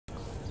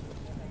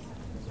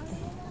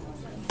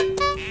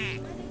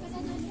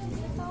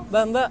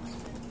Mbak,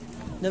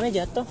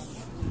 domnya jatuh.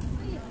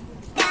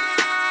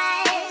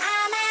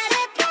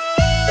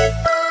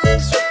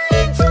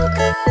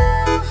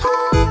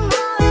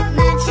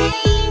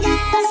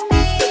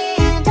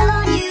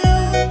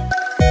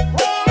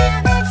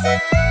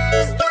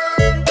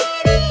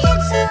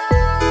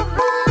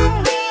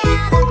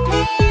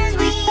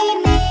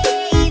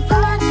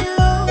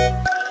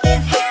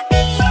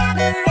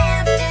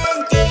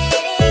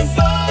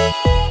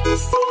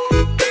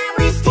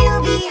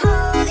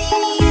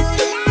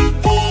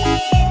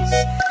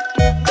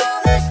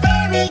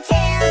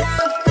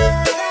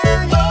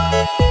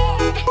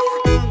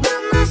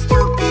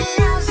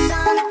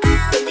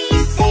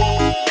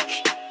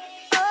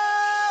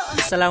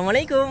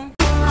 Assalamualaikum.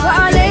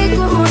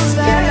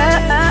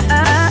 Waalaikumsalam.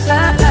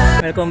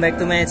 Welcome back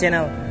to my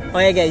channel.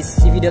 Oh ya guys,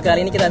 di video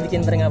kali ini kita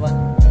bikin prank apa?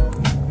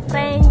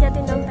 Prank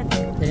jatin dompet.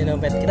 Jatin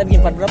dompet. Kita bikin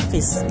part berapa,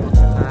 Fis?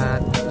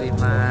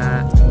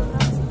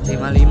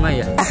 55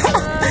 ya?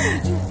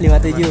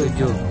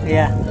 57.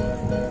 Iya.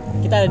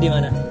 Kita ada di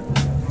mana?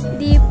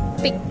 Di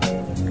pik.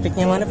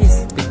 Piknya mana,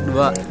 Fis? Pik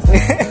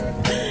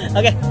 2.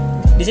 Oke.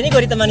 Di sini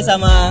gue ditemani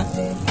sama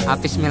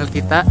Apis mil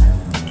kita.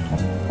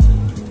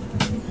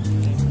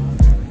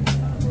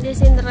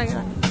 NURLAILA.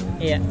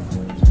 Iya.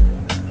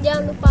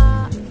 Jangan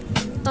lupa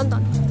tonton.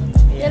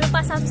 Iya. Jangan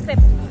lupa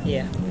subscribe.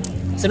 Iya.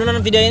 Sebelum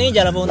nonton video ini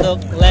jangan lupa untuk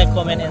like,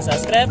 comment, and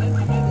subscribe.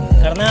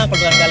 Karena kalau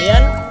bukan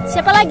kalian,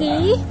 siapa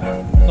lagi?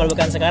 Kalau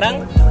bukan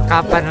sekarang,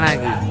 Kapan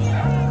lagi?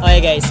 Oh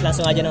ya guys,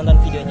 langsung aja nonton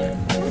videonya.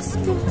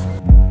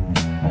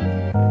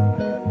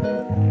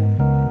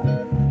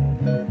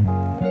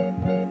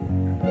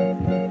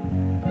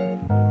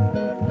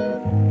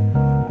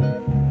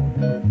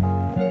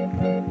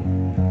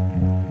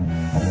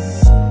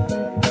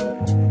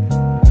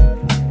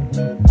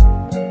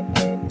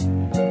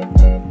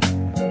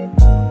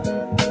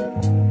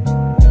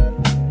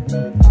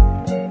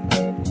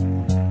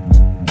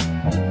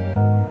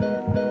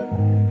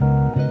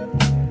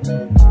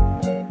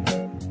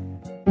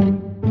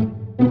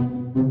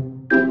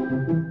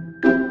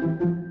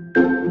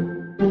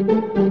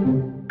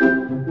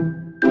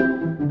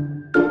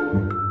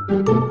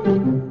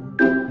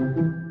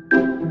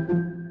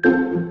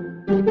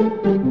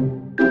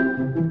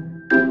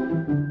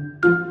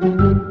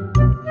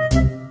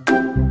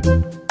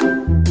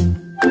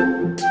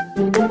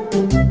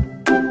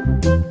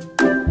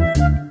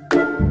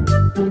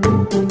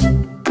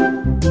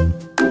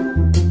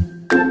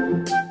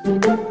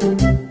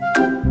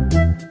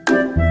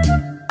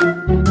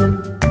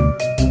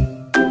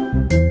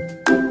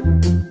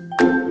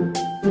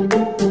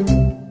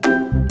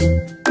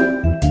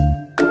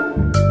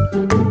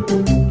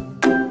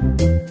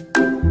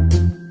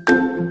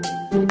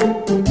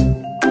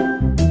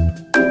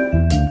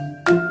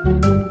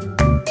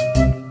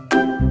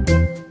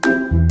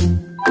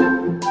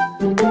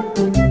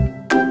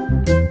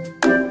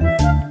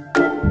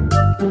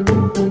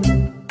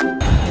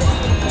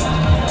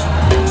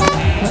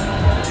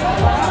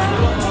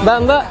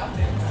 Mbak,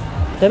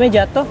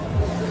 domnya jatuh.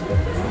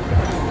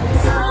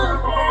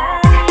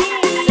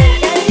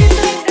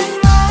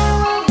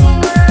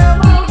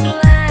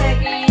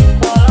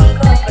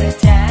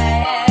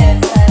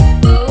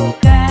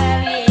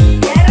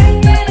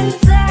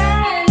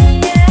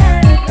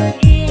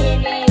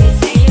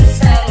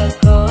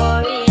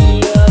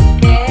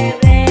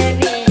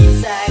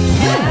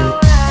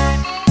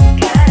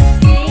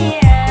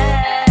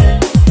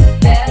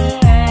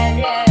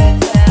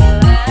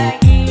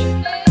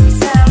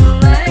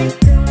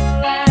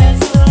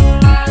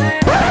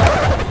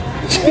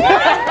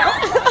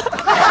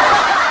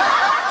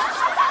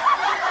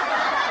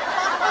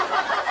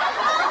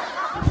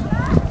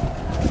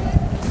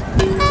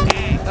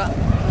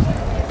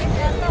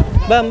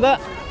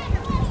 Mbak,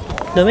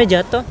 domnya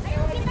jatuh.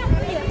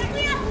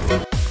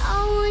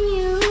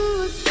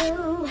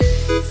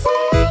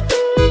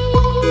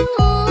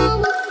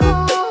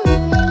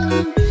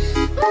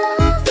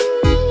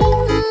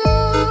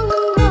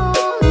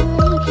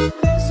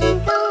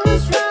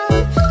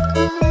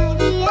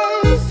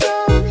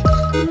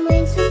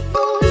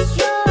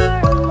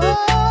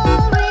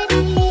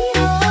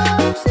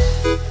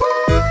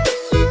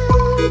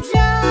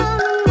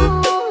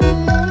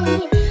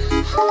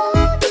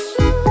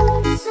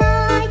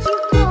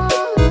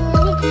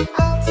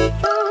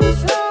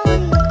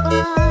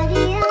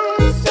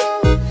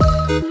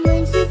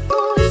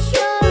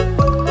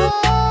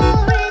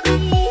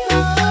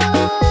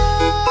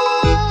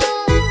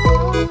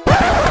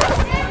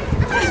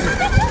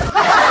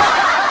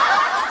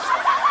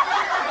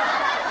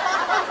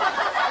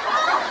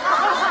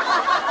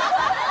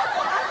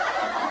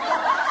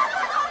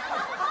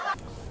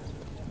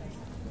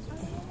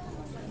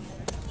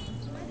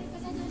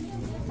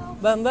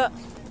 Mbak,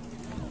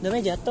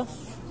 domnya jatuh.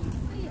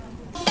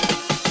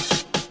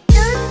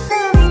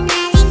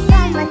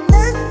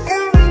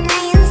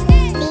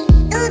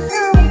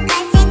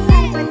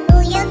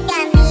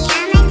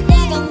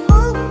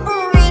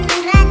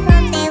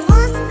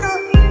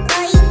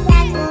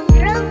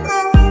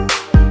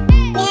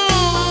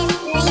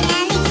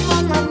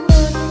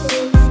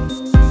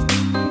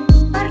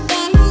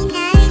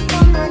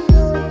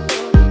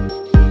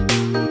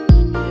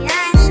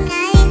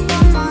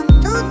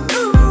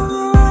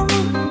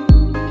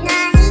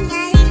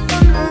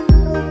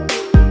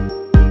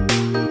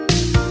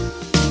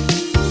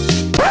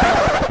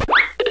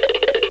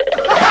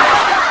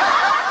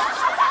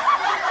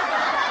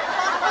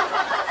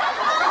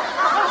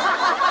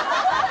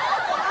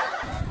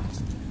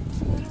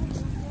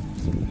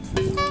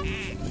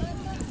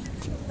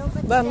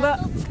 Mbak,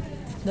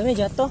 dompet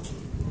jatuh.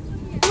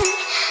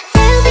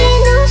 There'll be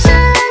no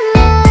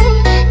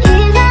sunlight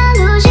if I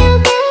lose you,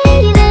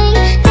 baby.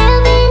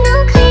 There'll be no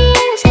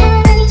clear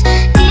skies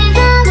if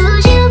I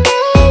lose you,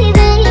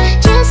 baby.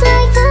 Just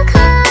like the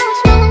clouds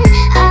when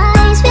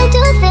I expect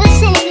to the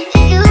same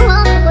if you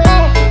walk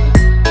away.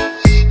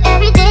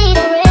 Every day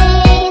the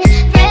rain,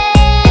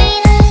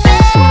 rain,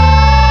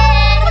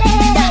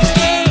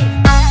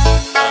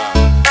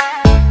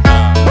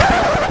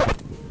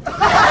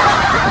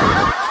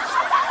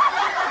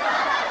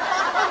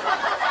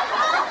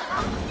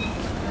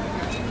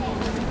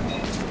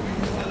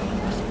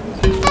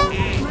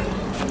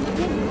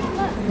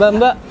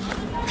 Mbak,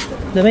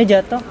 dompet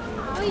jatuh.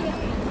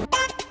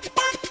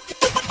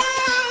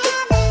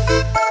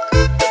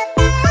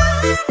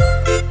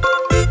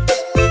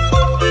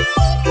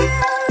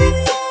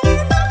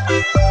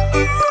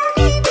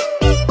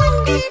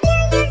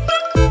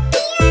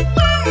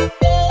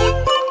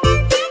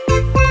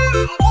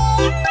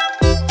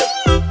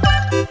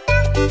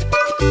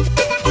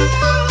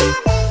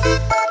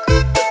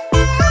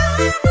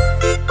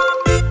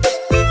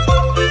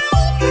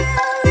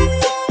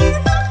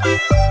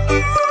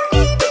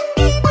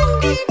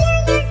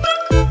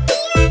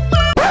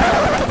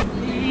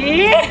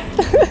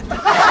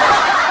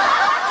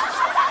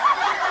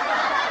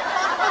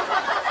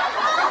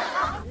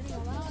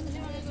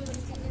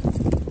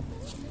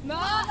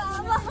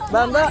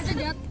 Mbak,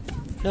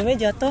 dompet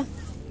jatuh.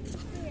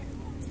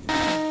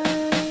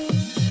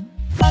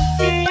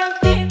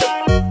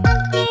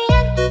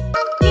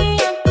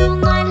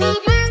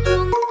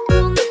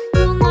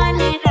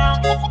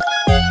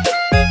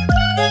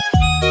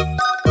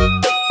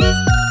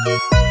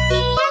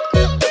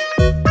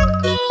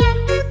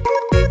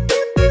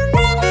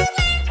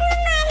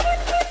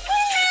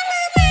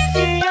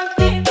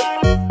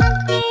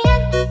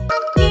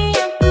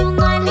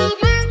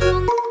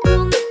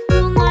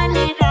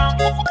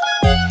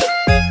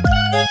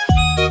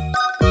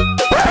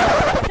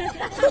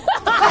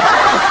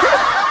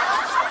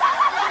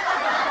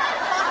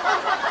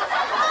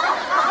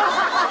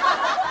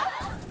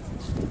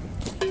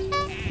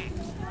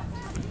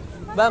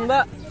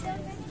 Mbak,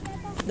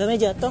 dompet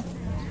jatuh.